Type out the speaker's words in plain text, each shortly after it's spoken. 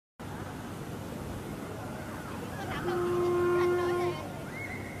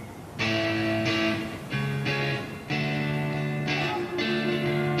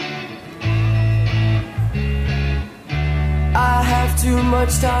Too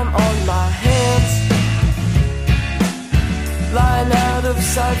much time on my hands, lying out of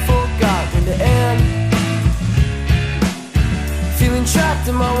sight, forgot when to end. Feeling trapped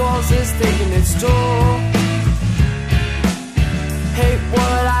in my walls is taking its toll. Hate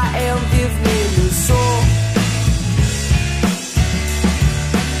what I am, give me a new soul.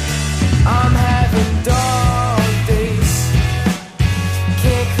 I'm having dark days,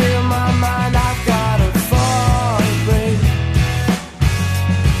 can't clear my mind, I've got a fog brain.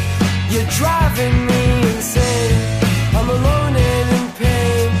 You're driving me insane, I'm alone and in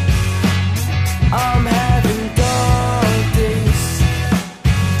pain. I'm having dark days,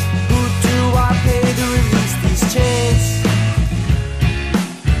 who do I pay to release these chains?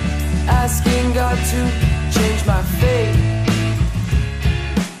 Asking God to change my fate.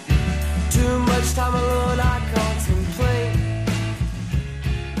 Too much time alone, I contemplate.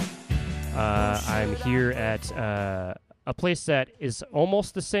 I'm here at a place that is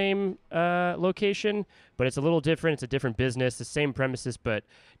almost the same location, but it's a little different. It's a different business, the same premises, but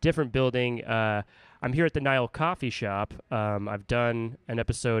different building. I'm here at the Nile Coffee Shop. I've done an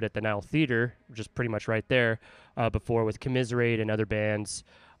episode at the Nile Theater, which is pretty much right there, before with Commiserate and other bands.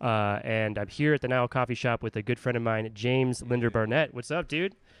 And I'm here at the Nile Coffee Shop with a good friend of mine, James Linder Barnett. What's up,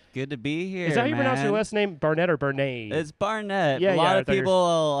 dude? Good to be here. Is that how you man. pronounce your last name? Barnett or Barnett? It's Barnett. Yeah, a lot of I thought people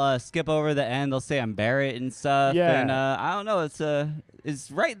will skip over the end. They'll say I'm Barrett and stuff. Yeah. And I don't know.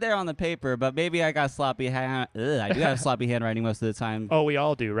 It's right there on the paper, but maybe I got sloppy hand. I do have sloppy handwriting most of the time. Oh, we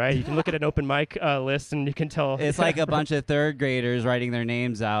all do, right? You can look at an open mic list and you can tell. It's like a bunch of third graders writing their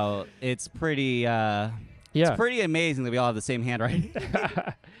names out. It's pretty. It's pretty amazing that we all have the same handwriting.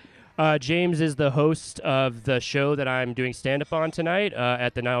 James is the host of the show that I'm doing stand-up on tonight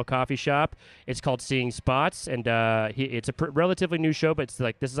at the Nile Coffee Shop. It's called Seeing Spots, and it's a relatively new show, but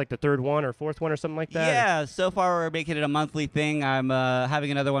this is like the third one or fourth one or something like that. Yeah, so far we're making it a monthly thing. I'm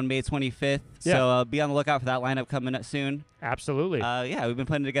having another one May 25th, so be on the lookout for that lineup coming up soon. Absolutely. Yeah, we've been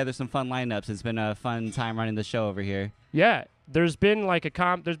putting together some fun lineups. It's been a fun time running the show over here. Yeah. There's been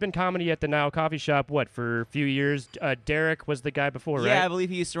there's been comedy at the Nile Coffee Shop, for a few years. Derek was the guy before, right? Yeah, I believe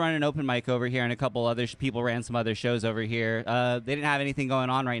he used to run an open mic over here, and a couple other people ran some other shows over here. They didn't have anything going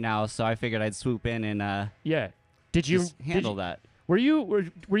on right now, so I figured I'd swoop in and Did you just handle that. Were you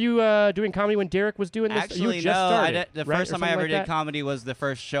doing comedy when Derek was doing this? Actually, you just no. started, The right? first time I ever did comedy was the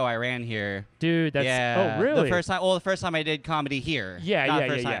first show I ran here. Dude, that's oh really? The first time I did comedy here. Yeah.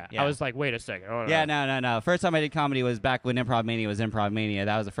 Yeah. I was like, wait a second. Oh, yeah, no. First time I did comedy was back when Improv Mania was Improv Mania.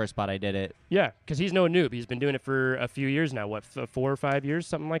 That was the first spot I did it. Yeah, because he's no noob. He's been doing it for a few years now. What, 4 or 5 years,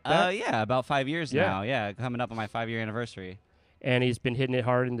 something like that? Yeah, about 5 years now. Yeah, coming up on my 5-year anniversary. And he's been hitting it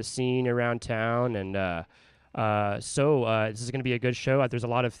hard in the scene around town, and so this is going to be a good show. There's a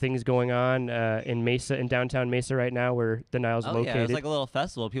lot of things going on in downtown Mesa right now, where the Nile's located. Yeah, it's like a little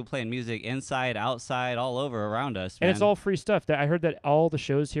festival. People playing music inside, outside, all over around us. And man. it's all free stuff. I heard that all the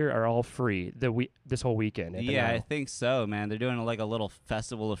shows here are all free this whole weekend. Yeah, I think so, man. They're doing like a little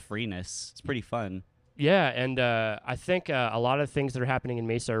festival of freeness. It's pretty fun. Yeah, and I think a lot of things that are happening in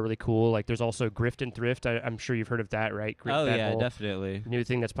Mesa are really cool. Like there's also Grift and Thrift. I'm sure you've heard of that, right? Yeah, definitely. New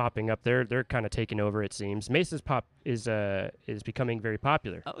thing that's popping up. They're kind of taking over, it seems. Mesa's pop is becoming very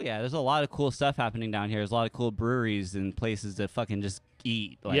popular. Oh yeah, there's a lot of cool stuff happening down here. There's a lot of cool breweries and places to fucking just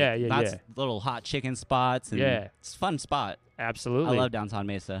eat. Like, little hot chicken spots. And it's a fun spot. Absolutely. I love downtown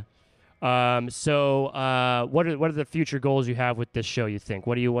Mesa. So what are the future goals you have with this show, you think?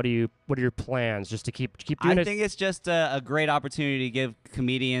 What are your plans just to keep doing it? I think it's just a great opportunity to give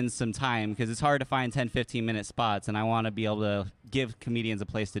comedians some time, because it's hard to find 10-15 minute spots, and I want to be able to give comedians a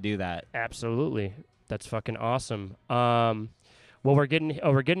place to do that. Absolutely. That's fucking awesome. Well, we're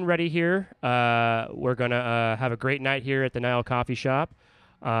getting ready here. We're going to have a great night here at the Nile Coffee Shop.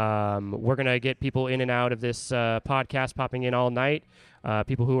 We're going to get people in and out of this podcast popping in all night.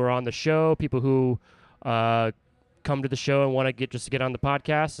 People who are on the show, people who come to the show and want to get on the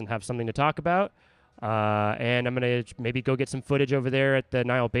podcast and have something to talk about. And I'm going to maybe go get some footage over there at the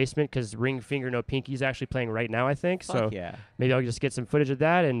Nile basement, because Ring Finger No Pinky is actually playing right now, I think. Fuck so yeah. Maybe I'll just get some footage of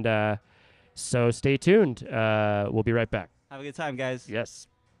that. And so stay tuned. We'll be right back. Have a good time, guys. Yes.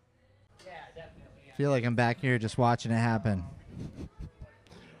 Yeah, definitely. I feel like I'm back here just watching it happen.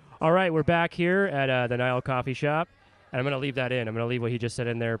 All right, we're back here at the Nile Coffee Shop. And I'm going to leave that in. I'm going to leave what he just said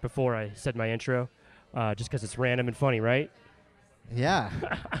in there before I said my intro, just because it's random and funny, right? Yeah.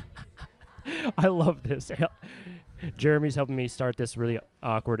 I love this. Jeremy's helping me start this really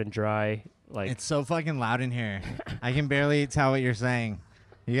awkward and dry. It's so fucking loud in here. I can barely tell what you're saying.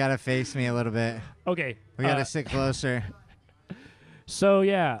 You got to face me a little bit. Okay. We got to sit closer. So,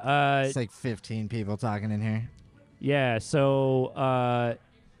 yeah. It's like 15 people talking in here. Yeah. So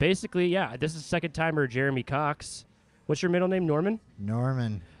basically, yeah, this is second timer Jeremy Cox. What's your middle name? Norman.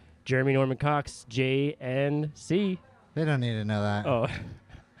 Norman. Jeremy Norman Cox. JNC. They don't need to know that. Oh.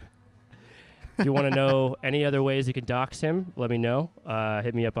 If you want to know any other ways you can dox him, let me know.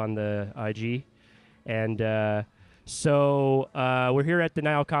 Hit me up on the IG. And so we're here at the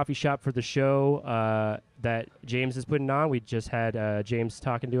Nile Coffee Shop for the show that James is putting on. We just had James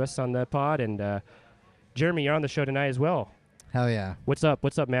talking to us on the pod. And Jeremy, you're on the show tonight as well. Hell yeah. What's up?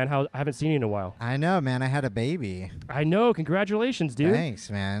 What's up, man? I haven't seen you in a while. I know, man. I had a baby. I know. Congratulations, dude.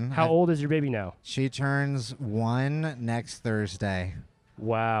 Thanks, man. How old is your baby now? She turns 1 next Thursday.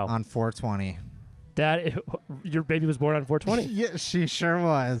 Wow. On 4/20. Your baby was born on 4/20? Yeah, she sure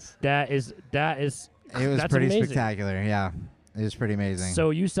was. That is. It was pretty amazing. spectacular. Yeah, it was pretty amazing.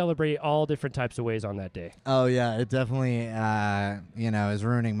 So you celebrate all different types of ways on that day. Oh yeah, it definitely is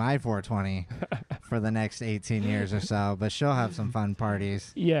ruining my 4/20 for the next 18 years or so. But she'll have some fun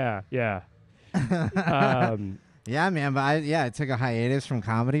parties. Yeah. Yeah, man. But I took a hiatus from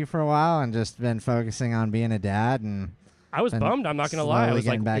comedy for a while and just been focusing on being a dad. And I was bummed. I'm not gonna lie. I was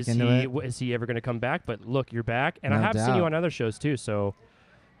like, is he ever gonna come back? But look, you're back, and No I have doubt. seen you on other shows too. So,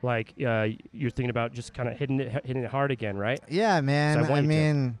 like, you're thinking about just kind of hitting it hard again, right? Yeah, man. So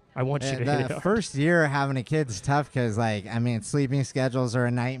I want you to hit it the hard. first year having a kid's tough because, sleeping schedules are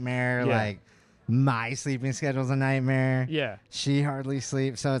a nightmare. Yeah. Like, my sleeping schedule's a nightmare. Yeah. She hardly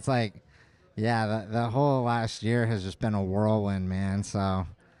sleeps. So it's like, yeah, the whole last year has just been a whirlwind, man. So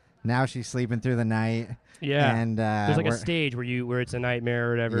now she's sleeping through the night. Yeah. And there's like a stage where it's a nightmare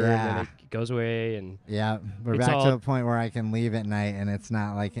or whatever, and then it goes away. And yeah, we're it's back to a point where I can leave at night and it's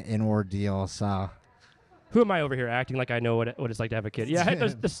not like an ordeal. So who am I over here acting like I know what it's like to have a kid? Yeah,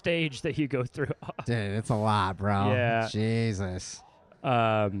 there's the stage that you go through. dude, it's a lot, bro. Yeah. Jesus.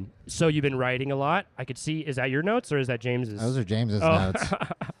 So you've been writing a lot. I could see. Is that your notes or is that James's? Those are James's notes.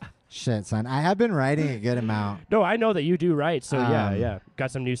 Shit, son. I have been writing a good amount. No, I know that you do write. So yeah. Got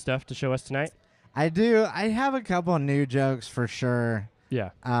some new stuff to show us tonight? I do. I have a couple new jokes for sure.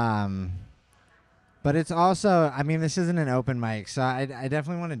 Yeah. But it's also, this isn't an open mic, so I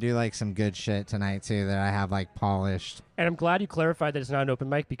definitely want to do like some good shit tonight too that I have like polished. And I'm glad you clarified that it's not an open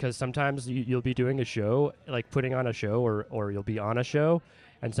mic because sometimes you'll be doing a show, like putting on a show, or you'll be on a show,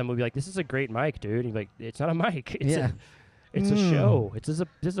 and someone will be like, "This is a great mic, dude." And you're like, "It's not a mic. It's a show. This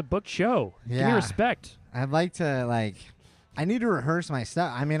is a booked show. Yeah. Give me respect." I'd like to I need to rehearse my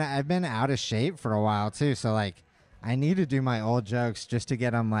stuff. I've been out of shape for a while too, so I need to do my old jokes just to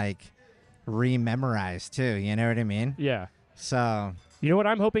get them rememorized too. You know what I mean? Yeah. So you know what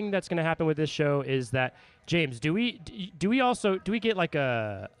I'm hoping that's going to happen with this show is that James, do we get like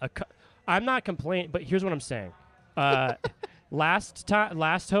I'm not complaining, but here's what I'm saying. Last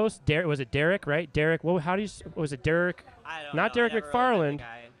host, was it Derek, right? Derek, was it Derek? I don't Not know. Derek McFarland,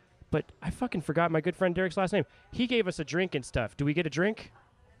 but I fucking forgot my good friend Derek's last name. He gave us a drink and stuff. Do we get a drink?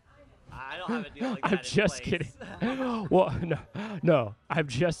 I don't have a deal like that. I'm just kidding. Well, no. I'm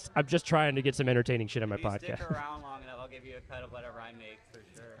just trying to get some entertaining shit on my podcast. Stick around long enough, I'll give you a cut of whatever I make for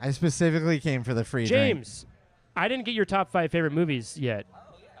sure. I specifically came for the free James, I didn't get your top 5 favorite movies yet.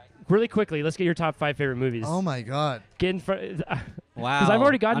 Really quickly, let's get your top 5 favorite movies. Oh my god. Get in front. Wow. Because I've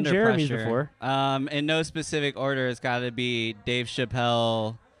already gotten Under Jeremy's pressure. before. In no specific order, it's got to be Dave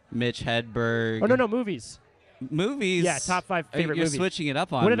Chappelle, Mitch Hedberg. Oh no, movies. Movies. Yeah, top 5 favorite You're movies. switching it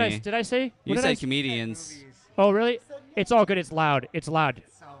up on What me. did I say? You What did said I comedians. Oh really? It's all good. It's loud. It's loud.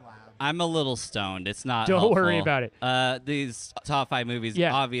 I'm a little stoned. It's not. Don't helpful. worry about it. These top 5 movies.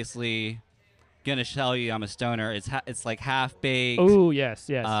 Yeah. Obviously, gonna tell you I'm a stoner. It's like Half Baked. Oh yes.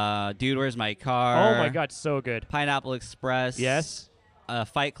 Dude, Where's My Car? Oh my god, so good. Pineapple Express. Yes.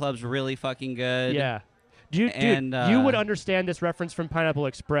 Fight Club's really fucking good. Yeah. Dude, you would understand this reference from Pineapple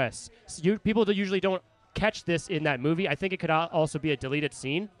Express. People that usually don't catch this in that movie. I think it could also be a deleted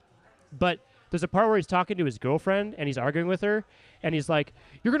scene. But there's a part where he's talking to his girlfriend and he's arguing with her. And he's like,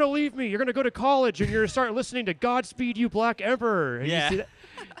 "You're going to leave me. You're going to go to college and you're going to start listening to Godspeed You Black Emperor." And Yeah. you see that?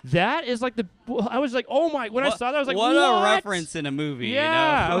 That is like I was like, oh my, when I saw that, I was like, what what? a reference in a movie.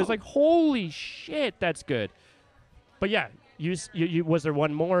 Yeah. You know? I was like, holy shit, that's good. But yeah. You was there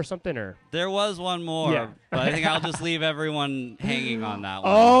one more or something or? There was one more, Yeah. but I think I'll just leave everyone hanging on that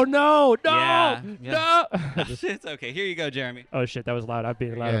one. Oh no! Yeah. No! It's okay. Here you go, Jeremy. Oh shit, that was loud. I'm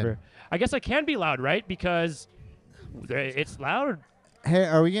being loud over here. I guess I can be loud, right? Because it's loud. Hey,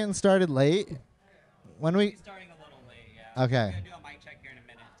 are we getting started late? When we? Starting a little late, yeah. Okay. We're gonna do a mic check here in a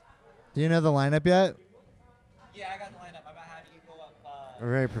minute. Do you know the lineup yet? Yeah, I got the lineup. I'm about to have you go up. We're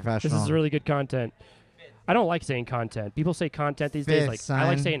very professional. This is really good content. I don't like saying content. People say content these days. Like I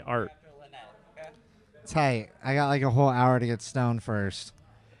like saying art. Tight. I got like a whole hour to get stoned first.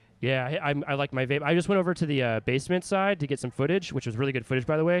 Yeah, I like my vape. I just went over to the basement side to get some footage, which was really good footage,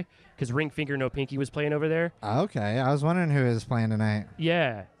 by the way, because Ring Finger No Pinky was playing over there. Okay, I was wondering who is playing tonight.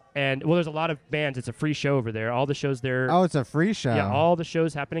 Yeah, and well, there's a lot of bands. It's a free show over there. All the shows there. Oh, it's a free show. Yeah, all the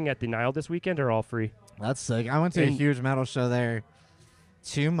shows happening at the Nile this weekend are all free. That's sick. I went to a huge metal show there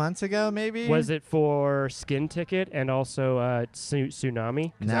 2 months ago, maybe. Was it for Skin Ticket and also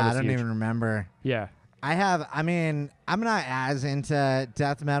Tsunami? Nah, I don't even remember. Yeah. I mean, I'm not as into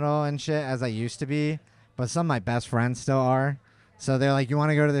death metal and shit as I used to be, but some of my best friends still are. So they're like, you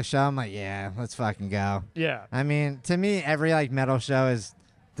want to go to the show? I'm like, yeah, let's fucking go. Yeah. I mean, to me, every like metal show is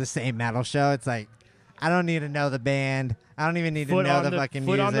the same metal show. It's like, I don't need to know the band. I don't even need to know the fucking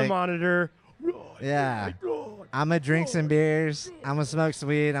music. Foot on the monitor. Yeah. I'm going to drink some beers. I'm going to smoke some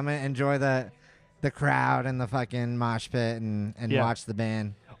weed. I'm going to enjoy the crowd and the fucking mosh pit and watch the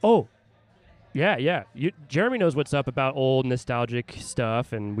band. Oh, yeah. Jeremy knows what's up about old nostalgic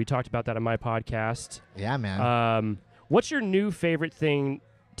stuff, and we talked about that on my podcast. Yeah, man. What's your new favorite thing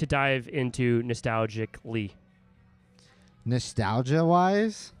to dive into nostalgically?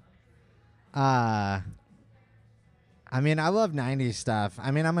 Nostalgia-wise? I mean, I love 90s stuff.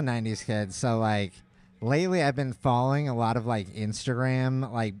 I mean, I'm a 90s kid, so, like, lately I've been following a lot of, like,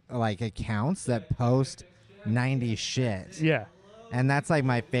 Instagram, like accounts that post 90s shit. Yeah. And that's, like,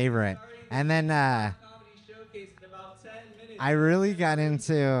 my favorite. And then I really got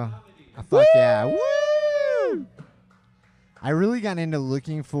into fuck yeah. Woo! I really got into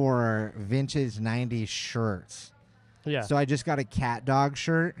looking for vintage 90s shirts. Yeah. So I just got a cat dog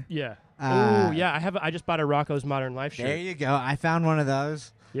shirt. Yeah. Oh, yeah. I just bought a Rocco's Modern Life shirt. There you go. I found one of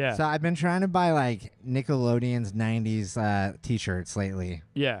those. Yeah. So I've been trying to buy like Nickelodeon's 90s t-shirts lately.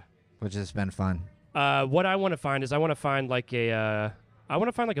 Yeah. Which has been fun. What I want to find is I want to find like a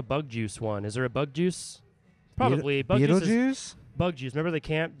Bug Juice one. Is there a Bug Juice? Probably. Beetlejuice? Bug Juice. Remember the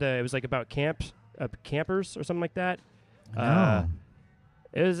camp? It was like about campers or something like that. No.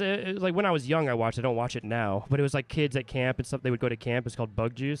 It was like when I was young I watched it. I don't watch it now. But it was like kids at camp and stuff. They would go to camp. It's called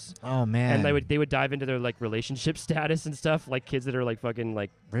Bug Juice. Oh, man. And they would dive into their like relationship status and stuff. Like kids that are like fucking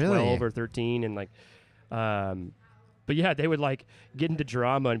like really? 12 or 13 and like but yeah, they would like get into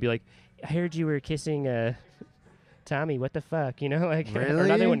drama and be like, I heard you were kissing Tommy, what the fuck? You know, like really? Or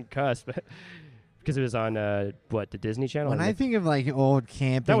not, they wouldn't cuss, but because it was on the Disney Channel. When I think of like old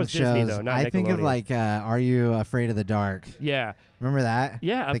camping that was shows, Disney, though, not I think of Nickelodeon. like Are You Afraid of the Dark? Yeah. Remember that?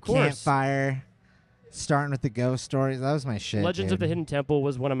 Yeah, of the course. campfire, starting with the ghost stories. That was my shit. Legends of the Hidden Temple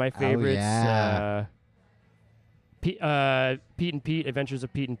was one of my favorites. Oh, yeah. Pete and Pete, Adventures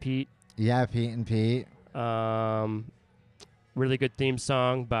of Pete and Pete. Yeah, Pete and Pete. Really good theme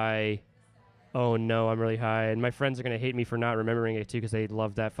song by Oh No, I'm Really High. And my friends are going to hate me for not remembering it, too, because they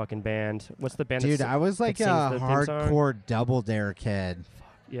love that fucking band. What's the band? Dude, I was like a hardcore Double Dare kid.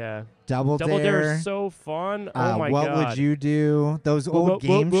 Yeah. Double Dare is so fun. Oh, my what God. What Would You Do? Those old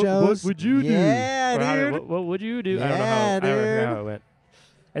game shows. What would you do? Yeah, dude. What would you do? Yeah, I don't know how dude. it went.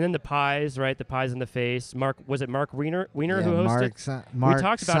 And then the pies, right? The pies in the face. Was it Mark Wiener who hosted? Mark we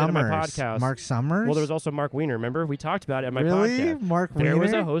talked about it on my podcast. Mark Summers? Well, there was also Mark Wiener. Remember? We talked about it on my really? podcast. Mark Wiener? There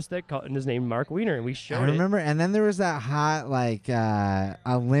was a host that called his name Mark Wiener, and we showed it. I remember. And then there was that hot, like,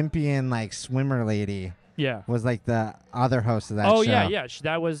 Olympian, like, swimmer lady. Yeah. Was, like, the other host of that show. Oh, yeah.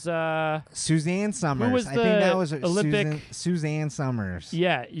 That was... Suzanne Summers. Who was I think that was Olympic... Suzanne Summers.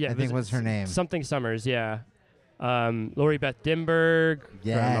 Yeah. I think was her name. Something Summers, yeah. Lori Beth Dimberg.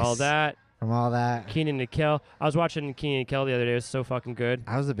 Yes. From all that. Kenan and Kel. I was watching Kenan and Kel the other day. It was so fucking good.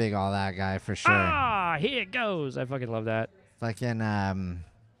 I was a big All That guy for sure. Ah, here it goes. I fucking love that. Fucking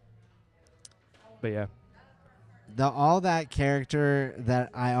But yeah. The All That character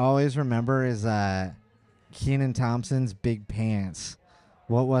that I always remember is Kenan Thompson's Big Pants.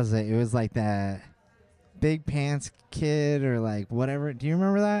 What was it? It was like that Big Pants kid or like whatever. Do you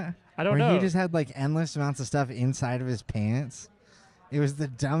remember that? I don't know. Where he just had like endless amounts of stuff inside of his pants. It was the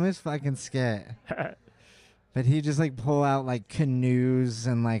dumbest fucking skit. But he just like pull out like canoes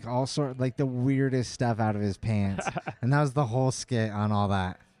and like all sort like the weirdest stuff out of his pants. And that was the whole skit on All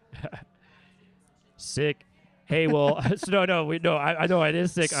That. Sick. Hey, well, I know it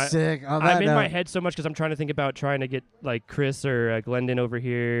is sick. Sick. I'm in my head so much because I'm trying to think about trying to get like Chris or Glendon over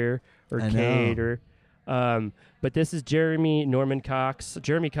here or Cade or. But this is Jeremy Cox.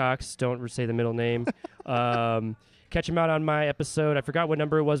 Jeremy Cox. Don't say the middle name. Catch him out on my episode. I forgot what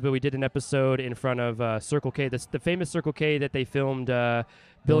number it was, but we did an episode in front of Circle K, the famous Circle K that they filmed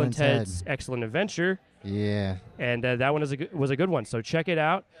Bill and Ted's Excellent Adventure. Yeah. And that one was a good one. So check it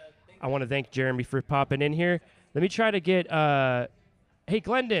out. I want to thank Jeremy for popping in here. Let me try to get. Hey,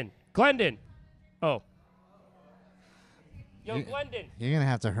 Glendon. Oh, Yo, Glendon. You're gonna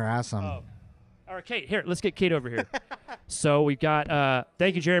have to harass him. Oh. All right, Kate. Here, let's get Kate over here. So we got.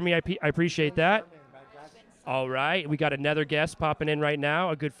 Thank you, Jeremy. I appreciate that. All right, we got another guest popping in right now.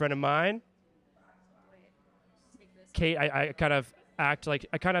 A good friend of mine. Kate, I kind of act like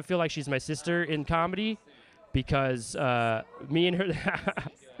I kind of feel like she's my sister in comedy, because me and her,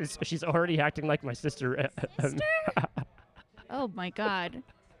 she's already acting like my sister. Oh my God,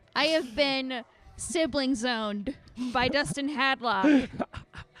 I have been sibling zoned by Dustin Hadlock,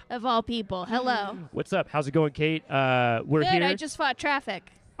 of all people. Hello. What's up? How's it going, Kate? We're Good. here. I just fought traffic.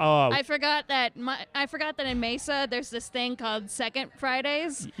 Oh. I forgot that in Mesa there's this thing called Second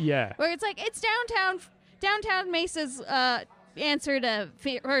Fridays. Yeah. Where it's like it's downtown Mesa's answer to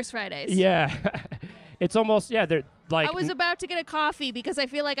First Fridays. Yeah. It's almost they're like I was about to get a coffee because I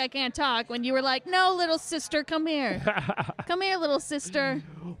feel like I can't talk when you were like, "No, little sister, come here. Come here, little sister."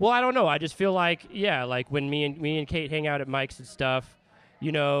 Well, I don't know. I just feel like like when me and Kate hang out at Mike's and stuff,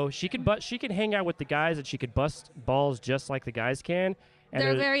 you know, she can hang out with the guys and she could bust balls just like the guys can. And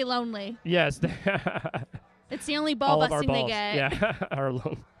they're very lonely. Yes. It's the only ball busting they get. Yeah, are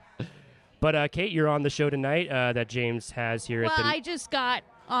lonely. But Kate, you're on the show tonight that James has here at the. Well, I just got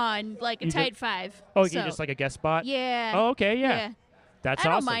on like a tight 5. Oh, so. you just like a guest spot? Yeah. Oh, okay, yeah. That's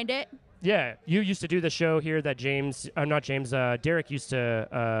awesome. I don't mind it. Yeah, you used to do the show here that Derek used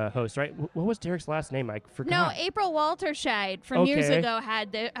to host, right? What was Derek's last name? I forgot. No, April Walterscheid from years ago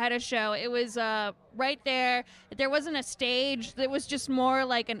had a show. It was right there. There wasn't a stage. It was just more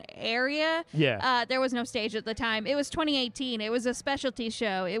like an area. Yeah. There was no stage at the time. It was 2018. It was a specialty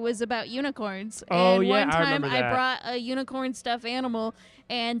show. It was about unicorns. Oh, and yeah, one I time remember that. I brought a unicorn stuffed animal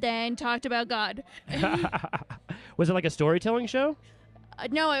and then talked about God. Was it like a storytelling show?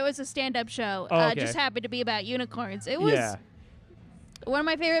 No, it was a stand-up show. Oh, okay. Just happened to be about unicorns. It was one of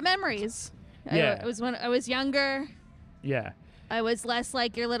my favorite memories. Yeah. It was when I was younger. Yeah. I was less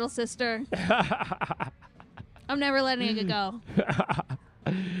like your little sister. I'm never letting it go.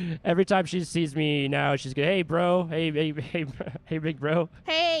 Every time she sees me now, she's going, "Hey, bro. Hey, big bro.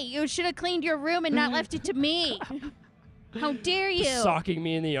 Hey, you should have cleaned your room and not left it to me. How dare you?" Socking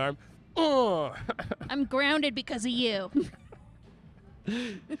me in the arm. I'm grounded because of you.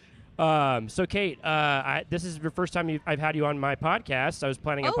 So Kate, this is your first time I've had you on my podcast. I was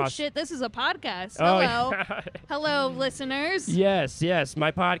planning Oh shit, this is a podcast. Oh, Hello. yeah. Hello, listeners. Yes,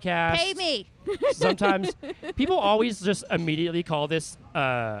 my podcast. Pay me. Sometimes people always just immediately call this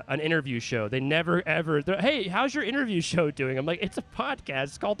an interview show. They never ever, "Hey, how's your interview show doing?" I'm like, "It's a podcast.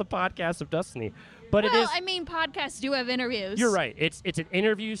 It's called the Podcast of Dustiny." But well, it is. I mean, podcasts do have interviews. You're right. It's an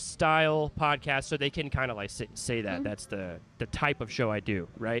interview style podcast, so they can kind of like say that. Mm-hmm. That's the type of show I do,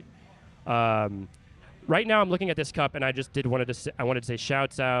 right? Right now, I'm looking at this cup, and I just wanted to say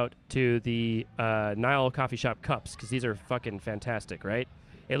shouts out to the Nile coffee shop cups, because these are fucking fantastic, right?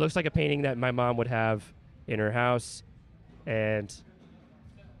 It looks like a painting that my mom would have in her house, and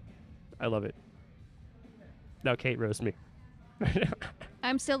I love it. Now Kate roast me.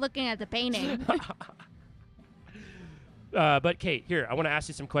 I'm still looking at the painting. But Kate, here, I want to ask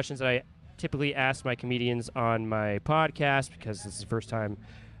you some questions that I typically ask my comedians on my podcast, because this is the first time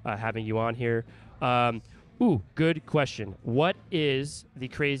having you on here. Good question. What is the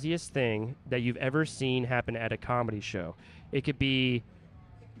craziest thing that you've ever seen happen at a comedy show? It could be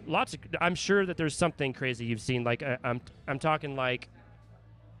lots of. I'm sure that there's something crazy you've seen. Like I'm talking like,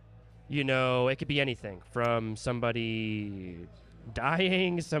 you know, it could be anything from somebody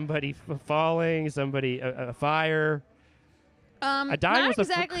dying, somebody falling, somebody a fire. Not was a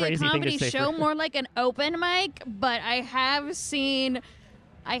exactly crazy a thing to comedy say show, for- more like an open mic, but I have seen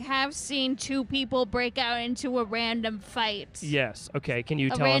two people break out into a random fight. Yes. Okay. Can you A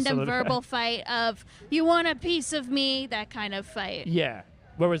tell us a random little verbal fight of, "You want a piece of me?" That kind of fight. Yeah.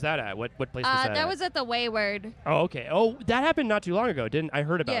 Where was that at? What place was that? That at? was at the Wayward. Oh, okay. Oh, that happened not too long ago, didn't I?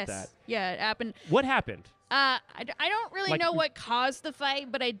 Heard about Yes. that. Yeah, it happened. What happened? I don't really Like- know what caused the fight,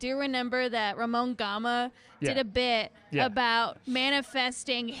 but I do remember that Ramon Gama did Yeah. a bit Yeah. about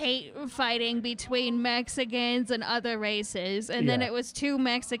manifesting hate fighting between Mexicans and other races. And then Yeah. it was two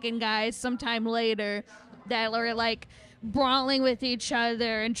Mexican guys sometime later that were like brawling with each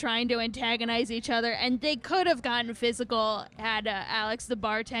other and trying to antagonize each other. And they could have gotten physical had Alex, the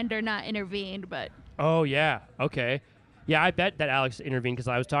bartender, not intervened. But Oh, yeah. Okay. Yeah, I bet that Alex intervened, because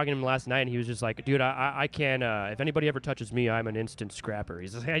I was talking to him last night, and he was just like, "Dude, I can't. If anybody ever touches me, I'm an instant scrapper."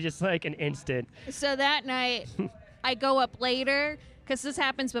 He's just like an instant. so that night, I go up later because this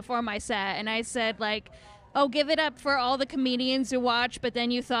happens before my set, and I said like, "Oh, give it up for all the comedians who watch," but then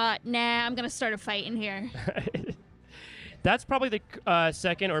you thought, "Nah, I'm gonna start a fight in here." That's probably the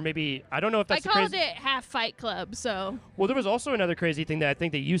second, or maybe I don't know if that's. I called it half Fight Club. So. Well, there was also another crazy thing that I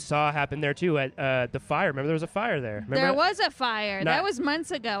think that you saw happen there too at the fire. Remember, there was a fire there. Remember there that? was a fire. That was months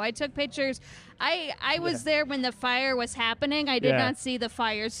ago. I took pictures. I was there when the fire was happening. I did not see the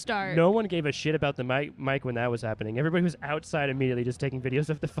fire start. No one gave a shit about the mic when that was happening. Everybody was outside immediately, just taking videos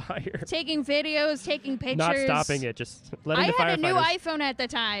of the fire. Taking videos, taking pictures. Not stopping it, just letting the firefighters. I had a new iPhone at the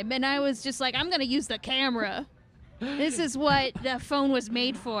time, and I was just like, I'm going to use the camera. This is what the phone was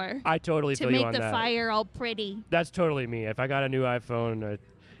made for. I totally feel you on that. To make the fire all pretty. That's totally me. If I got a new iPhone,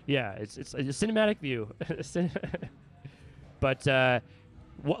 it's a cinematic view. But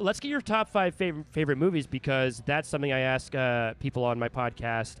let's get your top 5 favorite movies, because that's something I ask people on my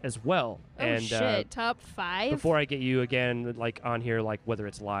podcast as well. Oh, and, shit. Top 5? Before I get you again, like on here, like whether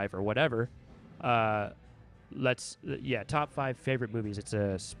it's live or whatever, top 5 favorite movies. It's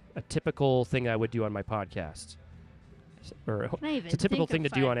a typical thing I would do on my podcast. It's a typical thing to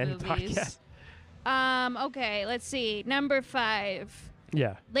do on any podcast. Okay, let's see. Number 5.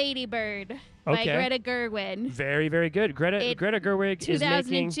 Yeah. Lady Bird by Greta Gerwig. Very, very good. Greta Gerwig is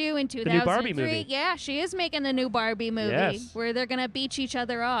making 2002 and 2003. the new Barbie movie. Yeah, she is making the new Barbie movie where they're gonna beach each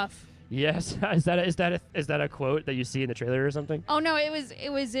other off. Yes. Is that a quote that you see in the trailer or something? Oh no, it was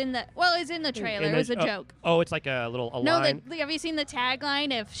in the it's in the trailer. It was a joke. Oh, it's like a line. Have you seen the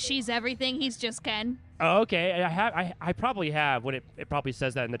tagline? If she's everything, he's just Ken. Oh, okay. I probably have when it probably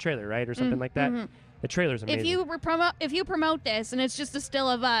says that in the trailer, right, or something like that. The trailer's amazing. If you promote this and it's just a still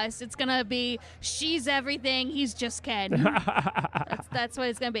of us, it's gonna be she's everything, he's just Ken. that's what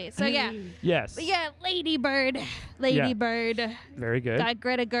it's gonna be. So yeah. Yes. But yeah, Lady Bird. Bird. Very good. Got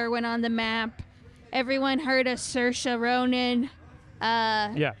Greta Gerwig on the map. Everyone heard of Saoirse Ronan.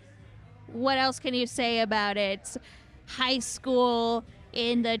 Yeah. What else can you say about it? It's high school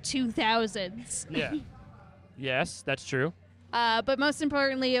in the 2000s. Yeah. Yes, that's true. But most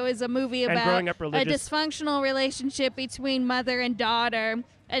importantly, it was a movie about a dysfunctional relationship between mother and daughter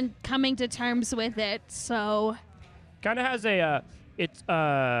and coming to terms with it. So, kind of has a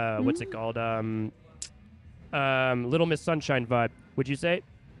what's it called? Little Miss Sunshine vibe. Would you say?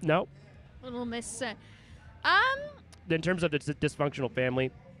 No. Little Miss. In terms of the dysfunctional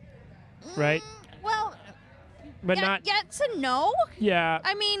family, right? Well. But not. Yes and no. Yeah.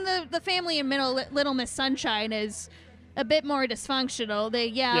 I mean, the family in Little Miss Sunshine is a bit more dysfunctional. They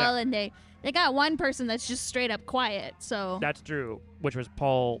yell and they got one person that's just straight up quiet. So that's true, which was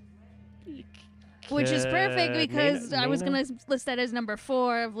Paul. Which is perfect because I was gonna list that as number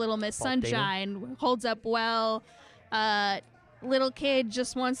 4 of Little Miss Sunshine. Dana. Holds up well. Little kid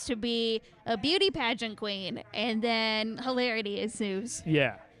just wants to be a beauty pageant queen, and then hilarity ensues.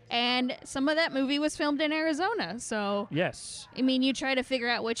 Yeah. And some of that movie was filmed in Arizona, so yes. I mean, you try to figure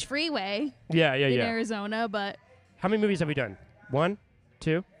out which freeway. In Arizona, but how many movies have we done? 1,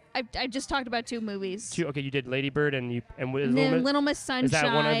 2. I just talked about 2 movies. 2. Okay, you did Lady Bird and Little Miss Sunshine. Is that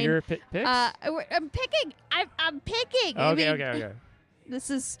one of your picks? I'm picking. I'm picking. Okay. This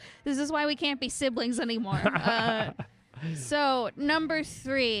is why we can't be siblings anymore. So number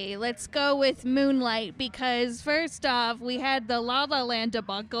 3, let's go with Moonlight, because first off, we had the La La Land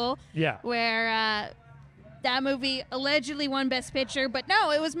debacle. Yeah. Where that movie allegedly won Best Picture, but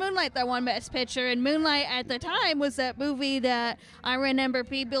no, it was Moonlight that won Best Picture, and Moonlight at the time was that movie that I remember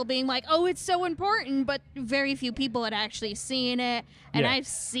people being like, oh, it's so important, but very few people had actually seen it, and I've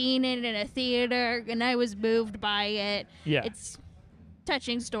seen it in a theater, and I was moved by it. Yeah. It's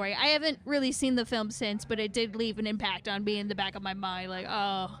touching story. I haven't really seen the film since, but it did leave an impact on me in the back of my mind, like,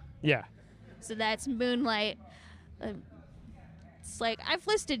 oh. Yeah. So that's Moonlight. It's like I've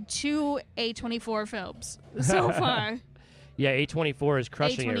listed 2 A24 films so far. Yeah, A24 is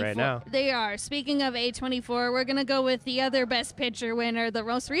crushing it right now. They are. Speaking of A24, we're going to go with the other Best Picture winner, the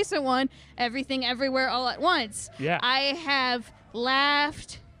most recent one, Everything Everywhere All at Once. Yeah. I have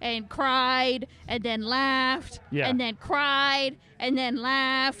laughed and cried and then laughed and then cried and then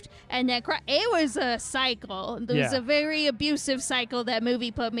laughed and then cried. It was a cycle. It was a very abusive cycle that movie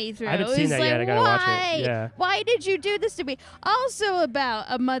put me through. I haven't seen that yet. I gotta watch it. Yeah. Why did you do this to me? Also about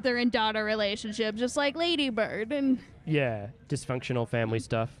a mother and daughter relationship, just like Lady Bird. And yeah, dysfunctional family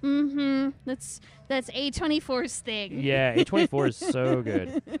stuff. Mm-hmm. That's A24's thing. Yeah, A24 is so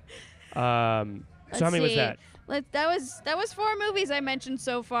good. So how many was that? That was 4 movies I mentioned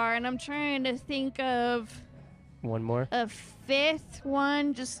so far, and I'm trying to think of one more. A 5th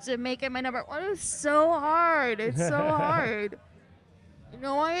one just to make it my number. Oh, it's so hard. It's so hard. You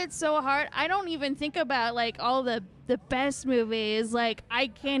know why it's so hard? I don't even think about like all the best movies. Like I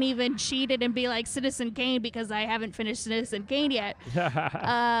can't even cheat it and be like Citizen Kane because I haven't finished Citizen Kane yet.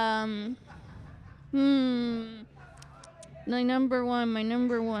 My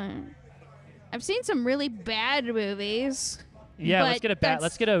number one. I've seen some really bad movies. Yeah, let's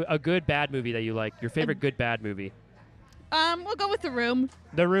get a good bad movie that you like. Your favorite good bad movie. We'll go with The Room.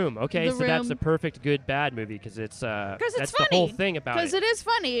 The Room. Okay, The so Room. that's the perfect good bad movie because it's funny. the whole thing about it. Because it is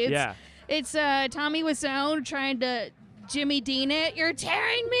funny. Yeah. It's Tommy Wiseau trying to Jimmy Dean it. You're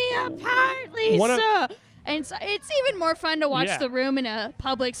tearing me apart, Lisa. And it's even more fun to watch The Room in a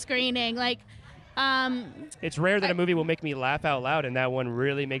public screening. Like, it's rare that a movie will make me laugh out loud, and that one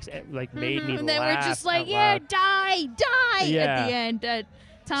really makes made me laugh. And then we're just like, die at the end.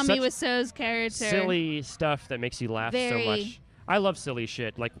 Tommy Wiseau's character. Silly stuff that makes you laugh so much. I love silly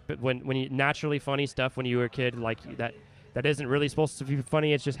shit. Like when you naturally funny stuff when you were a kid, like that isn't really supposed to be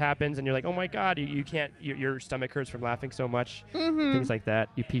funny. It just happens, and you're like, oh my god, you can't. Your stomach hurts from laughing so much. Things like that.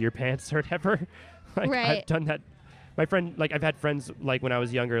 You pee your pants or whatever. I've done that. My friend, I've had friends, when I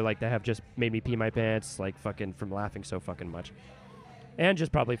was younger, that have just made me pee my pants, fucking from laughing so fucking much. And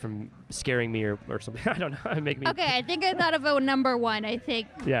just probably from scaring me or something. I don't know. Make me. Okay, I think I thought of a number one. I think.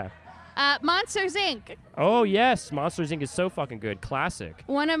 Yeah. Monsters Inc. Oh yes, Monsters Inc. is so fucking good. Classic.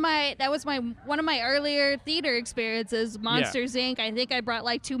 One of my earlier theater experiences. Monsters Inc. I think I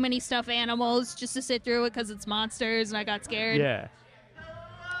brought too many stuffed animals just to sit through it because it's monsters and I got scared. Yeah.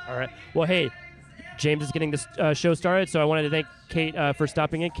 All right. Well, hey. James is getting this show started, so I wanted to thank Kate for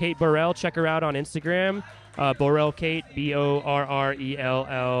stopping in. Kate Borrell, check her out on Instagram. Borrell Kate, Borrell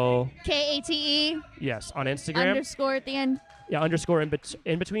Kate. Yes, on Instagram. Underscore at the end. Yeah, underscore in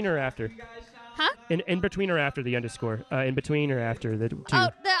between or after. Huh? In between or after the underscore. In between or after the two. Oh,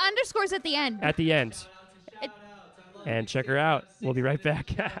 the underscore's at the end. At the end. And check her out. We'll be right back.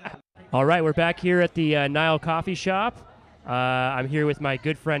 All right, we're back here at the Nile Coffee Shop. I'm here with my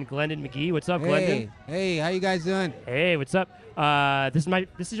good friend Glendon McGee. What's up, Glendon? Hey, how you guys doing? Hey, what's up?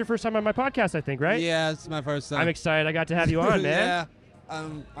 This is your first time on my podcast, I think, right? Yeah, it's my first time. I'm excited. I got to have you on, man. Yeah.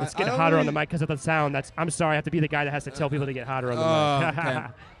 Let's get hotter on the mic because of the sound. I'm sorry. I have to be the guy that has to tell people to get hotter on the mic. Okay.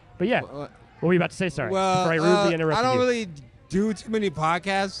 But yeah, what were you about to say? Sorry. Well, before I rudely interrupted I don't you. really do too many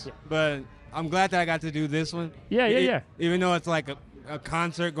podcasts, but I'm glad that I got to do this one. Yeah. Even though it's like a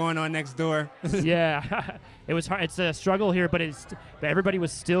concert going on next door. Yeah. It was hard. It's a struggle here, but everybody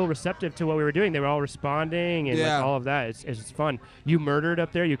was still receptive to what we were doing. They were all responding and all of that. It's fun. You murdered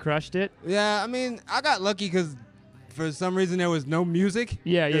up there. You crushed it. Yeah, I mean, I got lucky because for some reason there was no music.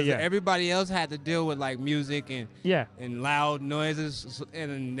 Yeah. Everybody else had to deal with music and loud noises,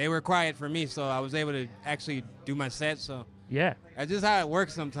 and they were quiet for me, so I was able to actually do my set. So yeah, that's just how it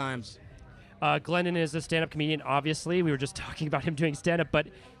works sometimes. Glendon is a stand-up comedian, obviously. We were just talking about him doing stand-up, but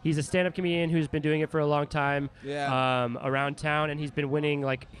he's a stand-up comedian who's been doing it for a long time around town, and he's been winning,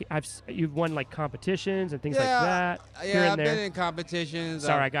 you've won, competitions and things like that here and I've there. been in competitions.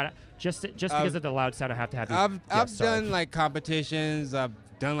 Sorry, I got it. Just because of the loud sound, I have to have you. I've done, competitions. I've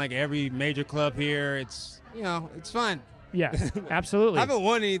done, every major club here. It's, it's fun. Yeah, absolutely. I haven't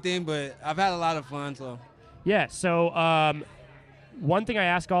won anything, but I've had a lot of fun, so. Yeah, so one thing I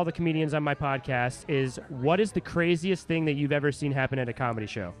ask all the comedians on my podcast is, what is the craziest thing that you've ever seen happen at a comedy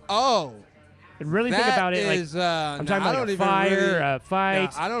show? Oh. And really think about it. I'm talking about a fire, a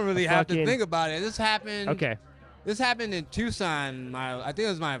fight. I don't really have to think about it. This happened. Okay. This happened in Tucson. I think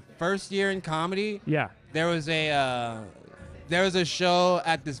it was my first year in comedy. Yeah. There was a show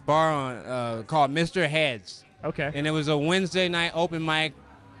at this bar called Mr. Heads. Okay. And it was a Wednesday night open mic.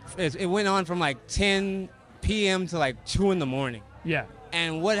 It went on from 10 p.m. to 2 in the morning. Yeah.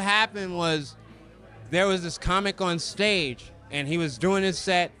 And what happened was there was this comic on stage, and he was doing his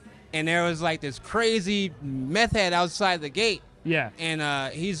set, and there was this crazy meth head outside the gate. Yeah.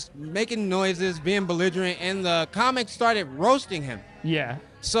 And he's making noises, being belligerent, and the comic started roasting him. Yeah.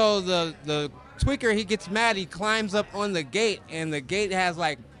 So the tweaker, he gets mad, he climbs up on the gate, and the gate has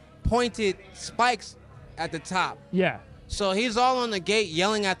pointed spikes at the top. Yeah. So he's all on the gate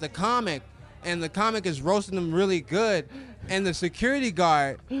yelling at the comic, and the comic is roasting him really good. And the security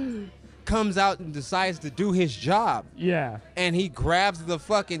guard comes out and decides to do his job. Yeah. And he grabs the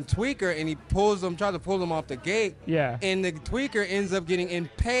fucking tweaker and he tries to pull him off the gate. Yeah. And the tweaker ends up getting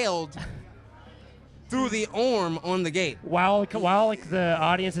impaled through the arm on the gate. While the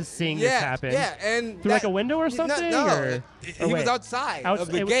audience is seeing this happen. Yeah, and through a window or something. No, he was outside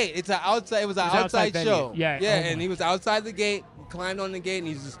of the gate. It was an outside show. Yeah. And he was outside the gate, climbed on the gate, and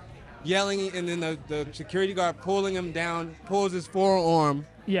he's just yelling, and then the security guard pulling him down, pulls his forearm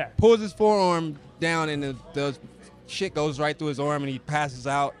down, and the shit goes right through his arm, and he passes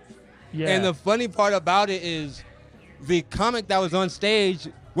out. Yeah. And the funny part about it is the comic that was on stage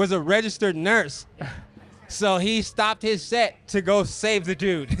was a registered nurse. So he stopped his set to go save the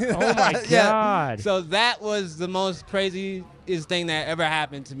dude. Oh my God. Yeah. So that was the most craziest thing that ever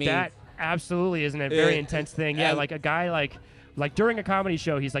happened to me. That absolutely isn't a very intense thing. Yeah, like a guy like during a comedy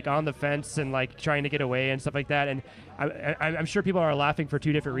show, he's like on the fence and like trying to get away and stuff like that. And I'm sure people are laughing for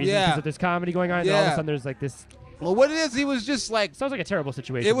two different reasons because of this comedy going on. And all of a sudden there's like this. Well, what it is, he was just like. Sounds like a terrible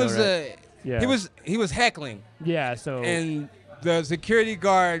situation. It was though, right? He was heckling. Yeah. So. And the security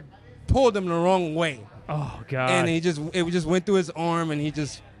guard pulled him the wrong way. Oh God. And it just went through his arm and he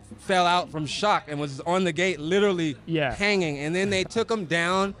just fell out from shock and was on the gate literally hanging. And then they took him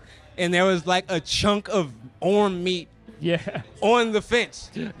down and there was like a chunk of arm meat on the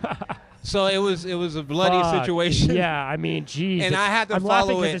fence. So it was a bloody situation. Yeah, I mean, geez. And I had to I'm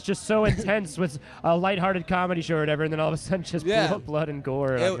follow laughing because it. it's just so intense with a lighthearted comedy show or whatever, and then all of a sudden just blood and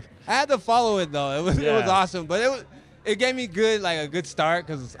gore. I had to follow it though. It was awesome, but it gave me a good start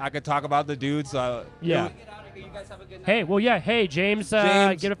because I could talk about the dude. So Hey, well, yeah. Hey, James.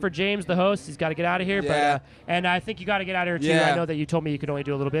 Give it for James, the host. He's got to get out of here. Yeah. But and I think you got to get out of here too. Yeah. I know that you told me you could only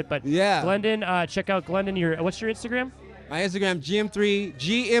do a little bit, but Glendon, check out Glendon. What's your Instagram? My Instagram,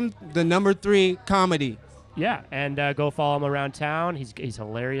 GM3 comedy. Yeah, and go follow him around town. He's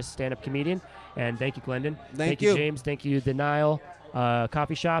hilarious stand-up comedian. And thank you, Glendon. Thank you, James. Thank you, the Nile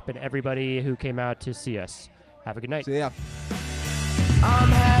Coffee Shop, and everybody who came out to see us. Have a good night. See ya.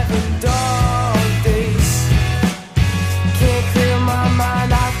 I'm having dog days. Can't clear my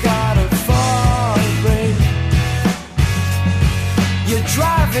mind. I've got a fog brain. You're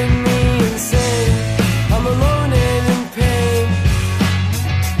driving me